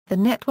The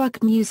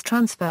Network News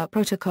Transfer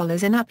Protocol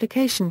is an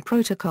application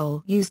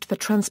protocol used for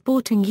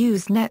transporting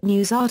Usenet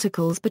news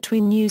articles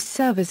between news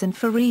servers and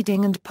for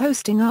reading and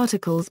posting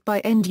articles by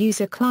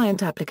end-user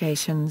client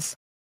applications.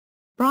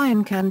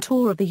 Brian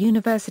Kantor of the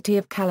University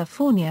of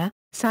California,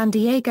 San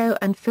Diego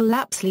and Phil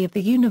Lapsley of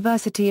the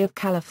University of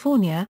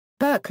California,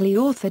 Berkeley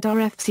authored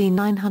RFC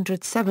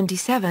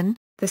 977,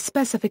 the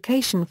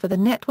specification for the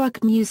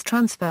Network News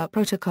Transfer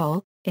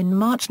Protocol, in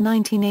March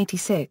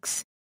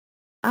 1986.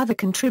 Other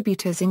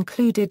contributors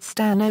included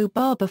Stan O.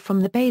 Barber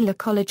from the Baylor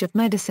College of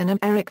Medicine and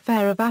Erik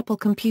of Apple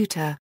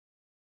Computer.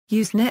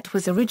 Usenet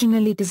was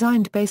originally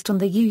designed based on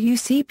the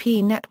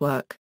UUCP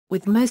network,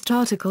 with most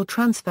article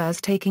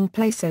transfers taking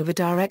place over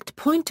direct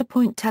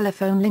point-to-point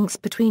telephone links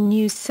between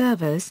news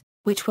servers,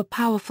 which were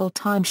powerful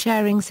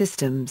time-sharing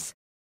systems.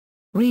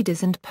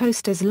 Readers and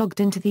posters logged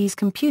into these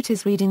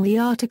computers reading the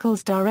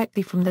articles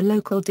directly from the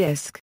local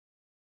disk.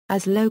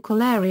 As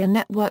local area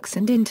networks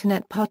and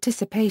Internet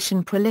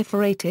participation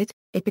proliferated,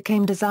 it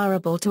became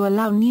desirable to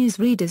allow news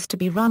readers to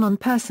be run on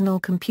personal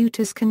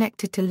computers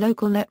connected to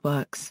local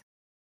networks.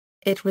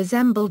 It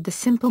resembled the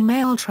simple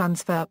mail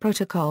transfer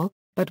protocol,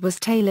 but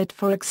was tailored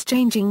for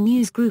exchanging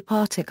newsgroup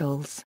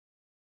articles.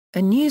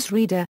 A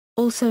newsreader,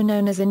 also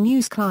known as a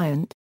news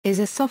client, is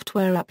a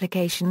software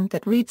application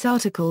that reads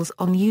articles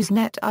on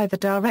Usenet either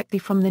directly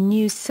from the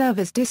news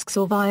server's disks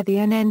or via the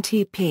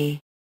NNTP.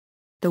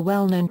 The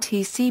well-known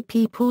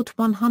TCP port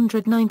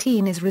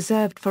 119 is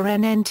reserved for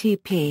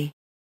NNTP.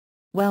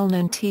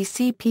 Well-known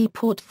TCP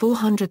port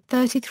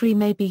 433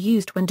 may be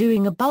used when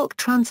doing a bulk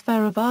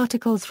transfer of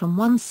articles from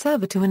one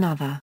server to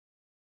another.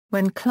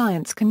 When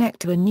clients connect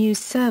to a news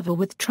server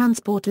with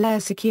transport layer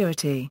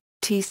security,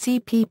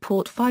 TCP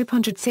port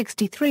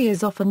 563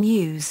 is often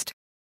used.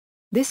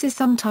 This is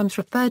sometimes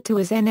referred to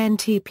as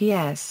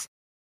NNTPS.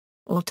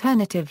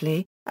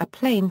 Alternatively, a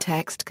plain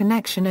text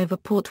connection over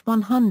port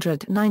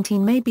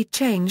 119 may be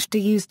changed to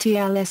use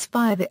TLS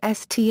via the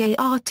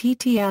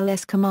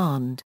STARTTLS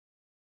command.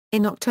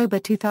 In October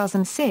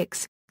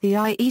 2006, the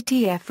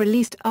IETF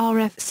released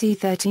RFC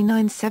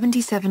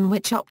 3977,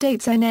 which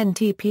updates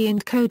NNTP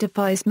and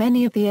codifies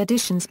many of the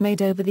additions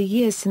made over the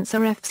years since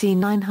RFC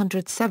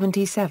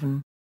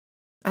 977.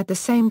 At the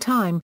same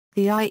time,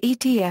 the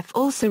IETF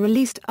also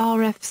released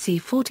RFC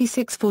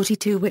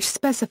 4642, which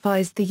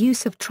specifies the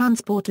use of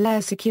transport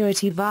layer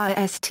security via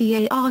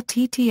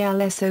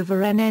STARTTLS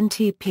over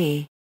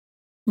NNTP.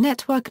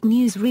 Network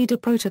News Reader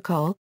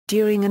Protocol.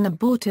 During an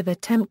abortive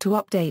attempt to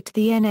update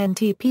the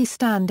NNTP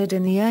standard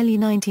in the early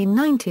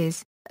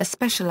 1990s, a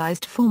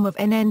specialized form of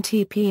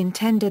NNTP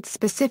intended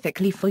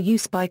specifically for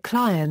use by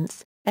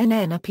clients,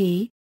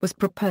 NNTP, was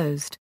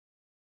proposed.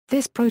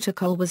 This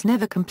protocol was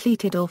never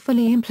completed or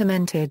fully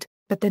implemented,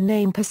 but the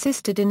name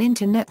persisted in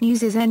Internet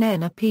News's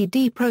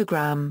NNTP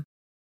program.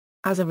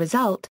 As a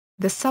result,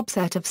 the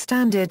subset of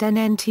standard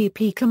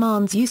NNTP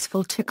commands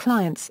useful to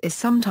clients is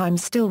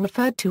sometimes still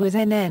referred to as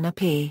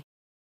NNTP.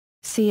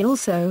 See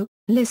also,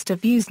 List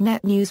of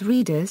Usenet news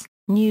readers,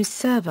 news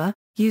server,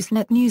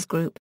 Usenet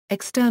newsgroup,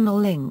 external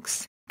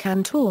links,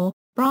 Kantor,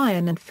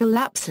 Brian and Phil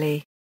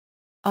Lapsley.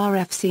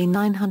 RFC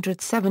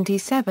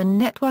 977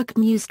 Network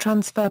News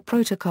Transfer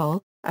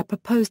Protocol, a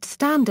proposed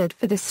standard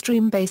for the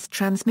stream-based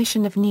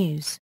transmission of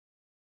news.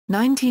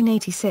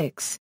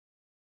 1986.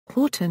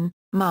 Horton,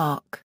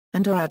 Mark,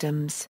 and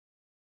Adams.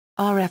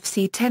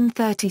 RFC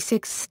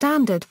 1036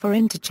 Standard for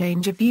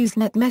Interchange of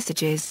Usenet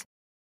Messages.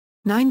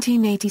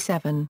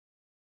 1987.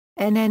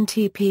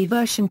 NNTP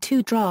version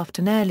 2 draft.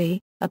 An early,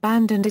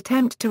 abandoned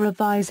attempt to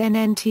revise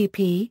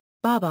NNTP,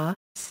 Barber,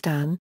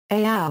 Stan,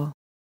 al.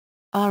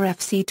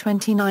 RFC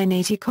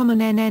 2980 Common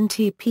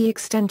NNTP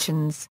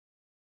Extensions.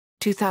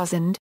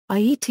 2000,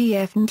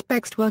 IETF and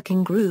BEXT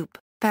Working Group,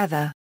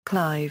 Feather,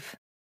 Clive.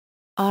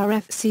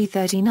 RFC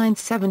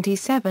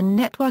 3977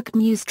 Network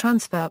News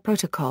Transfer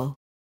Protocol.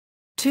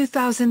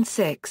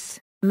 2006,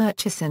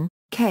 Murchison,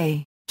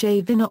 K.,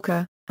 J.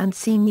 Vinokur, and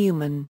C.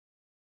 Newman.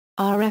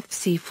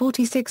 RFC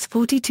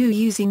 4642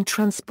 Using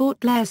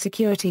Transport Layer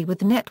Security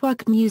with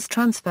Network News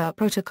Transfer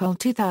Protocol.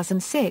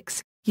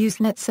 2006,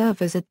 Usenet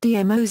servers at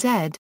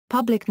DMOZ,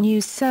 Public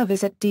News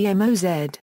Servers at DMOZ.